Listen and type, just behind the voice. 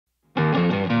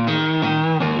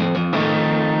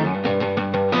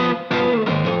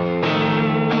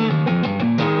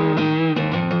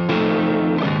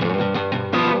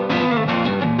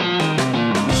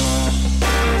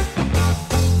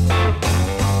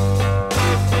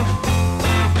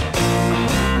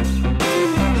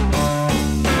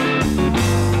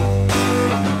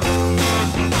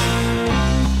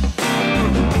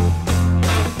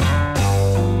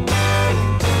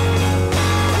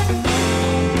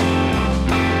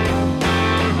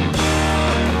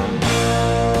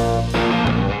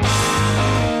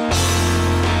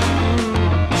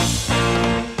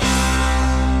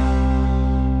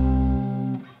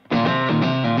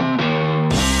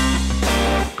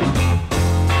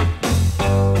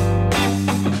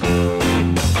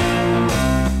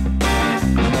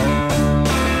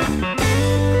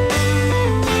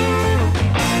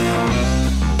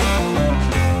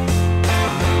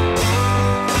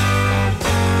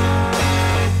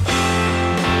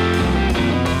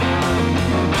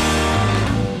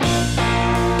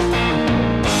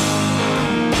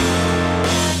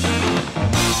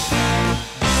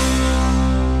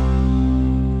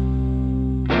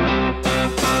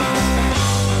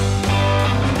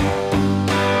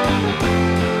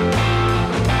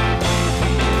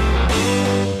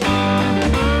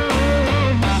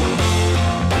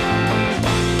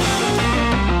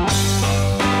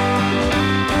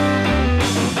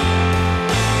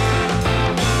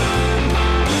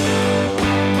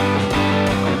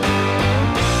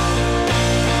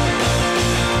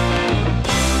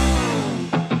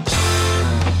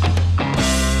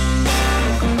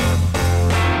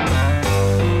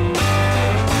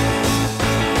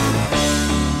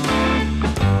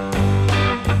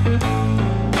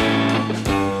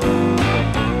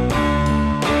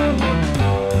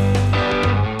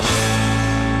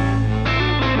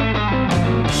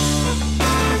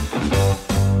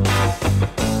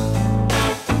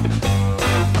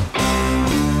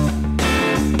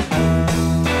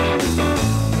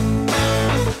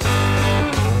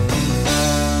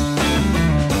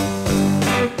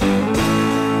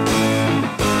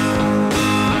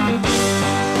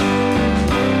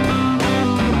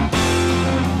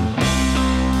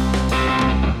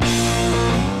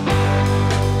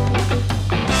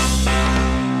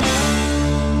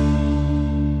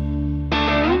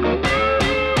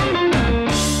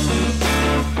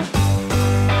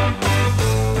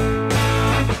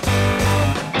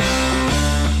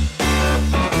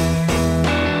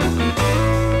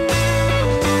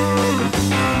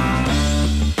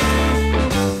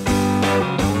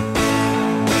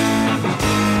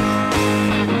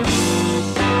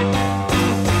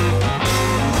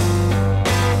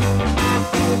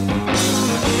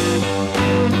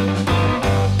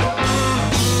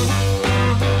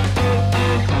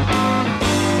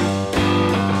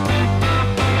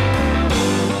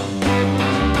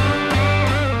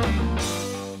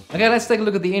Okay, let's take a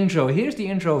look at the intro. Here's the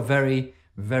intro very,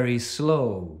 very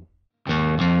slow.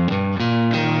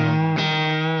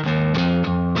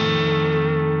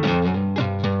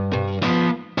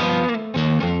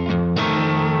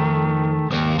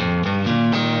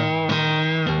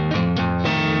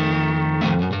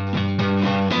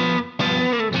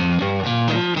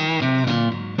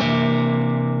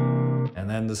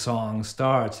 The song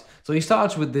starts. So he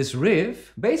starts with this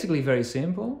riff, basically very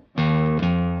simple.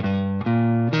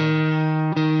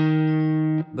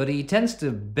 But he tends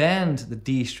to bend the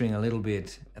D string a little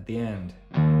bit at the end.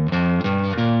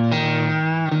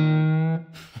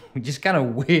 Which is kind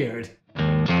of weird.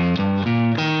 Then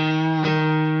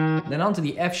onto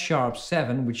the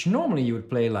F#7, which normally you would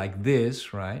play like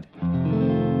this, right?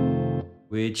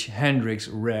 Which Hendrix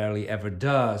rarely ever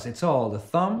does. It's all the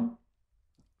thumb,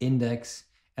 index,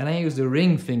 and I use the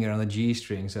ring finger on the G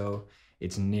string, so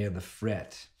it's near the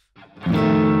fret.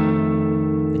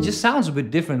 It just sounds a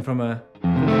bit different from a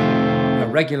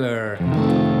regular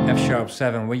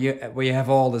F#7 where you have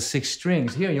all the 6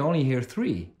 strings. Here you only hear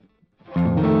 3.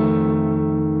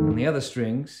 And the other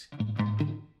strings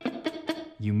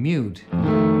you mute.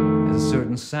 There's a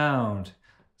certain sound.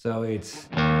 So it's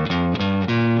then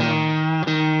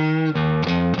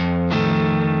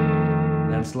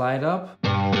slide up.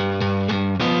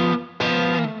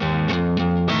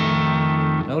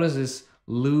 Notice this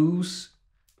loose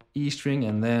E string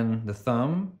and then the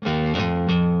thumb.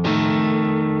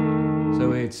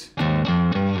 So it's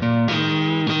and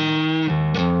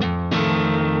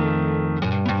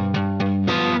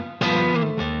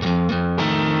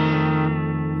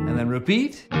then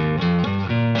repeat.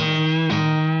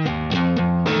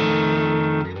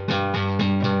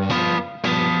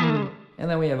 And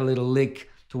then we have a little lick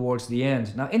towards the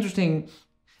end. Now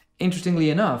interestingly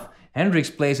enough, Hendrix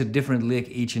plays a different lick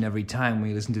each and every time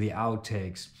we listen to the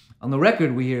outtakes. On the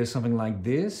record we hear something like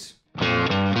this,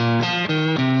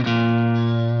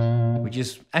 which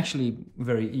is actually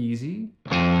very easy.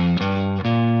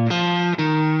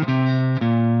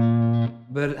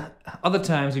 But other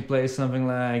times he plays something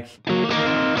like...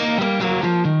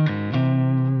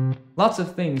 Lots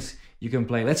of things you can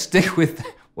play. Let's stick with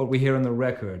what we hear on the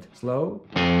record. Slow.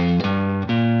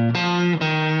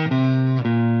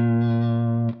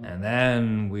 And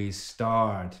then we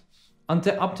start.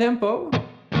 Up tempo.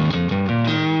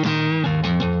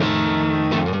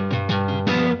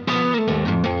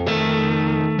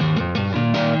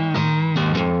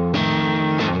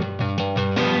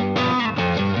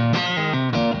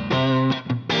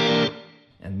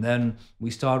 And then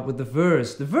we start with the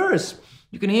verse. The verse,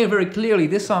 you can hear very clearly,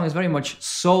 this song is very much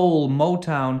soul,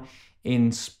 Motown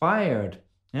inspired.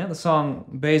 Yeah, the song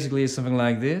basically is something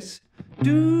like this.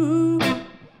 Do,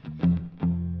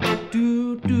 do,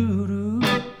 do, do.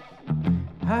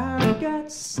 I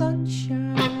got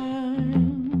sunshine.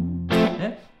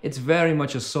 Yeah, it's very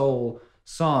much a soul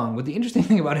song. But the interesting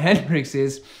thing about Hendrix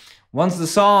is, once the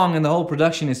song and the whole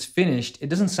production is finished, it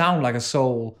doesn't sound like a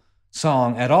soul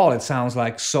song at all. It sounds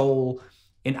like soul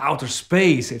in outer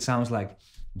space. It sounds like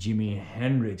Jimi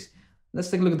Hendrix. Let's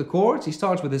take a look at the chords. He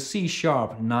starts with a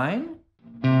C#9.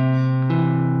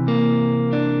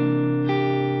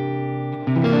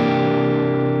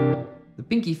 The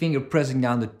pinky finger pressing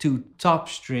down the 2 top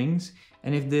strings,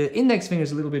 and if the index finger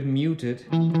is a little bit muted,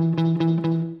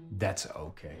 that's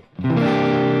okay.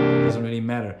 Doesn't really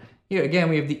matter. Here again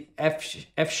we have the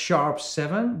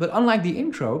F#7, but unlike the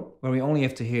intro, where we only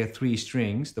have to hear 3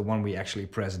 strings, the one we actually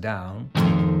press down,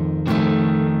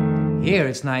 here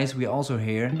it's nice, we also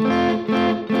hear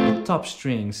the top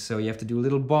strings, so you have to do a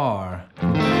little bar.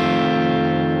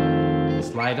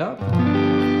 Slide up.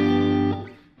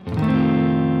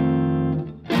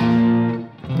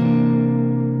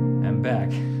 And back.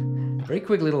 Very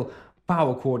quick little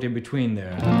power chord in between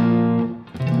there.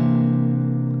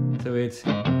 So it's...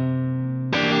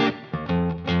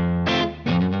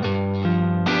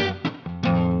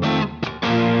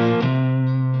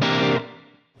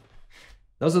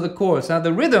 Those are the chords. Now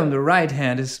the rhythm, the right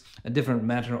hand, is a different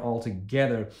matter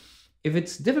altogether. If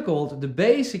it's difficult, the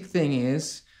basic thing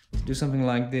is to do something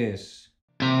like this.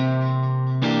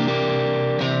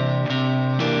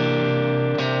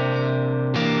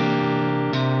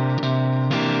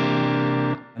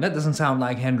 And that doesn't sound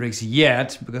like Hendrix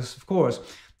yet, because of course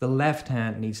the left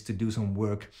hand needs to do some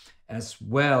work as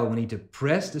well. We need to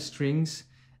press the strings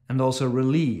and also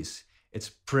release. It's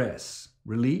press,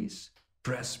 release,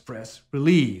 press, press,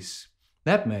 release.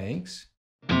 That makes...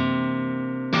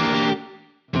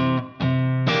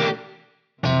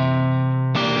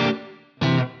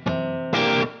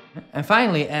 And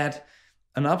finally add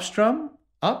an up strum,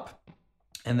 up,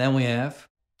 and then we have...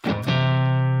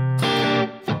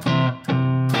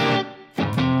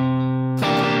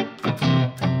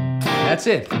 that's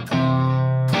it.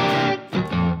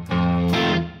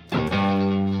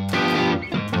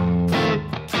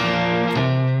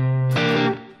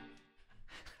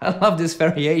 I love this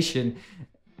variation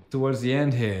towards the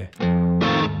end here. You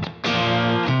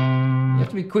have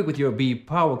to be quick with your B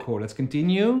power chord. Let's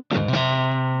continue.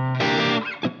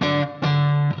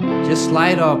 Just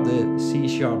slide up the C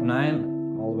sharp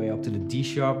 9 all the way up to the D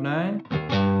sharp 9.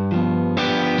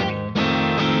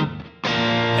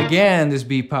 Again, this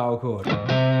B power chord.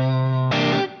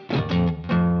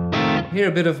 Here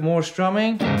a bit of more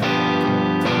strumming. One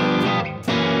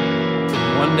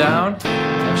down,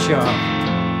 F sharp.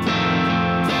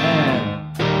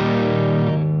 And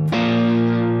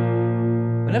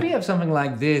whenever you have something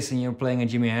like this and you're playing a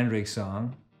Jimi Hendrix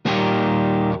song, you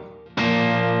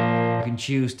can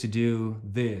choose to do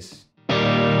this.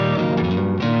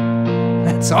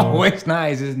 That's always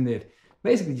nice, isn't it?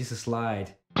 Basically just a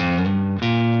slide.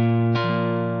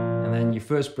 And then you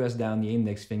first press down the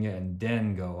index finger and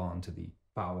then go on to the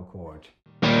power chord.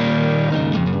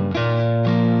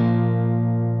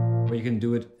 Or you can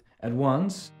do it at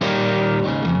once, whatever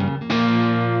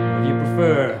you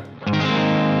prefer.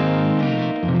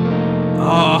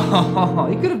 Oh,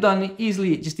 you could have done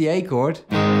easily just the A chord.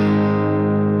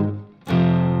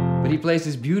 But he plays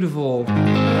this beautiful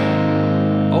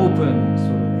open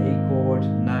sort of A chord,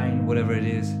 9, whatever it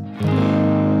is.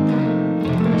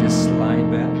 Just slide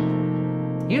back.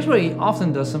 Here's where he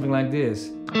often does something like this.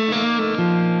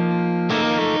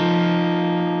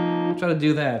 Try to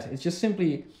do that. It's just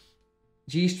simply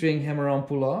G string, hammer on,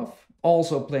 pull off.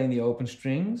 Also playing the open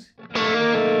strings.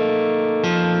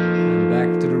 And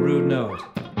back to the root note.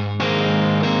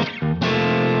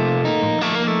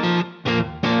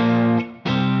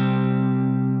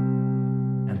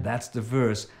 And that's the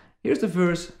verse. Here's the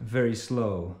verse very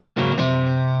slow.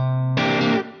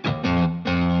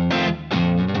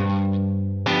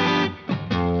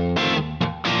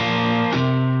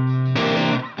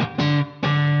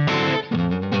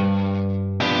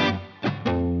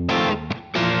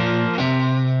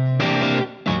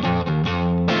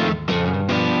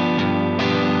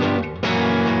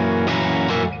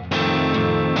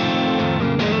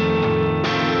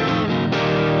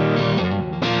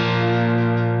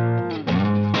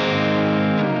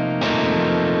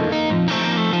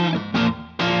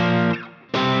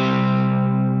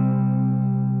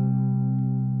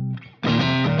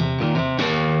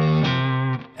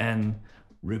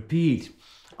 Repeat.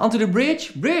 Onto the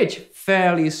bridge. Bridge,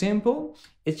 fairly simple.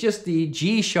 It's just the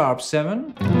G sharp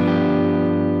 7.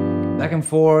 Back and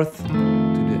forth to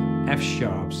the F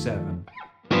sharp 7.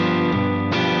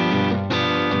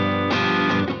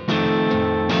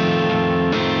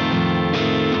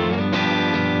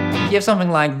 If you have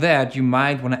something like that, you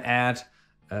might want to add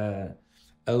a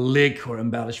lick or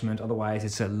embellishment, otherwise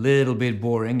it's a little bit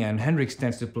boring, and Hendrix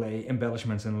tends to play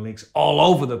embellishments and licks all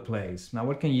over the place. Now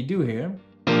what can you do here?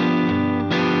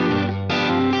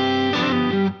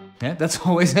 Yeah, that's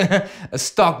always a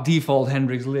stock default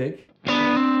Hendrix lick.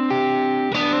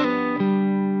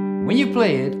 When you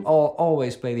play it,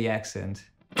 always play the accent.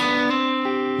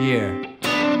 Here.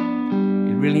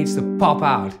 It really needs to pop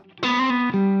out. You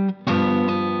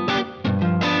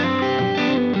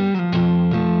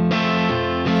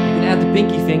can add the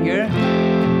pinky finger.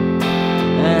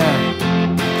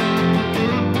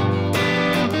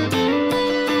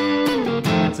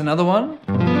 That's another one.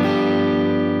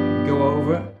 Go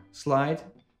over. Slide,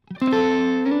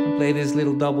 and play this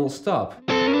little double stop.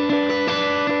 Be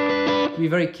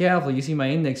very careful, you see my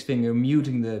index finger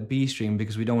muting the B string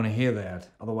because we don't want to hear that,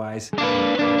 otherwise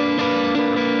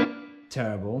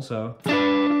terrible, so.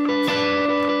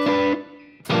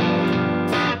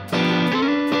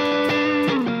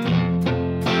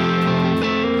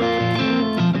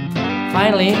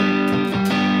 Finally,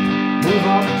 move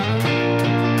on.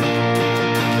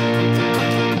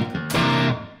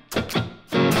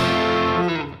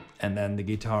 And then the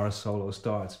guitar solo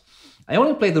starts. I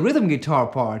only played the rhythm guitar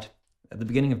part at the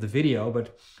beginning of the video,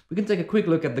 but we can take a quick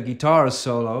look at the guitar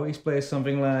solo. He plays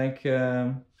something like...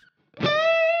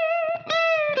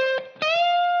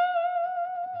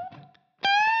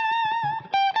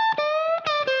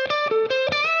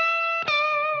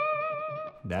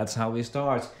 That's how he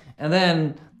starts. And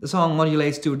then the song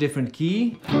modulates to a different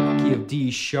key of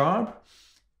D sharp.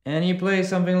 And he plays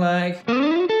something like...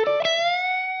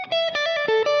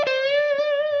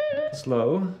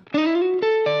 slow.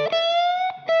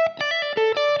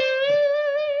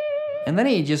 And then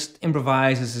he just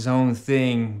improvises his own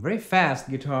thing. Very fast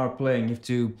guitar playing. You have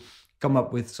to come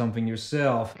up with something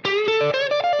yourself.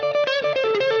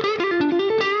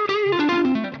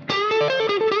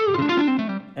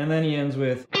 And then he ends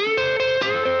with...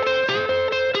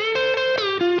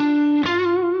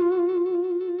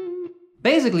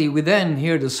 Basically, we then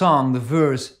hear the song, the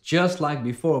verse, just like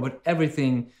before, but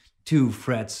everything 2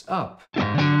 frets up.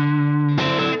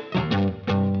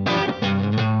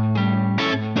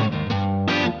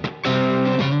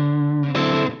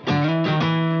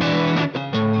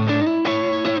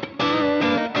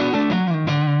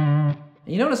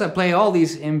 You notice I play all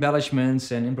these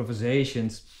embellishments and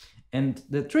improvisations, and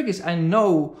the trick is I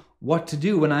know what to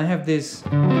do when I have this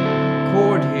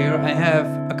chord here. I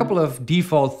have a couple of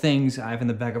default things I have in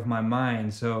the back of my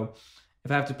mind. So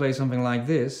if I have to play something like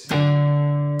this,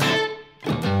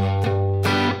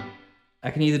 I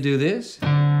can either do this,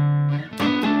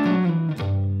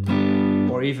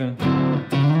 or even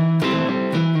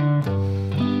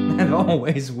that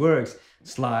always works.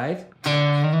 Slide,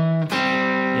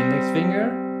 index finger,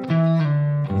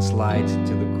 and slide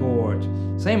to the chord.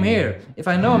 Same here. If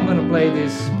I know I'm going to play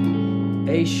this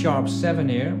A♯7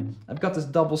 here, I've got this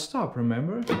double stop,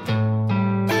 remember?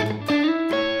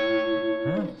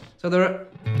 So there are,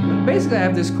 basically I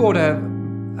have this chord, I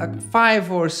have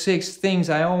 5 or 6 things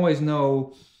I always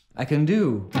know I can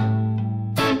do.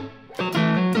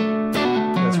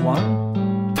 That's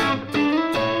 1.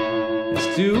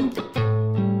 That's 2.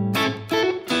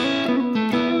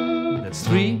 That's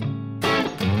 3.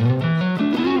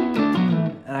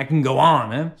 And I can go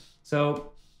on, eh?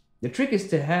 So the trick is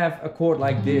to have a chord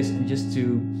like this and just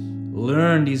to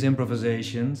learn these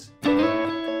improvisations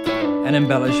and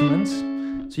embellishments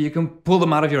so you can pull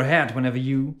them out of your head whenever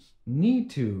you need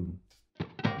to.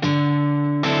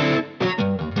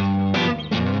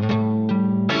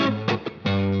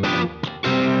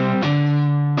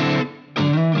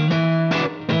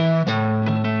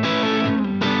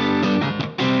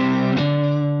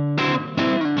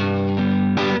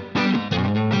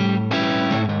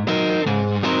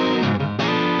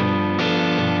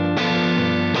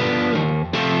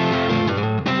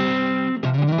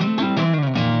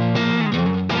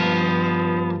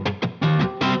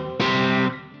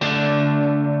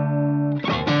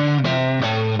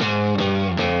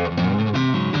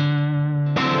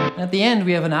 At the end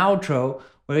we have an outro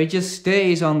where it just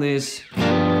stays on this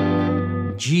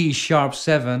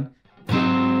G♯7 with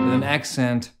an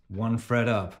accent 1 fret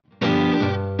up.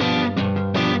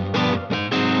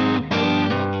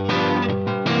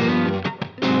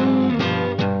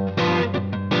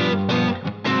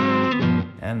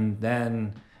 And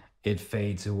then it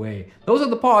fades away. Those are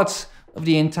the parts of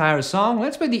the entire song.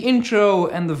 Let's play the intro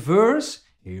and the verse.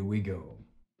 Here we go.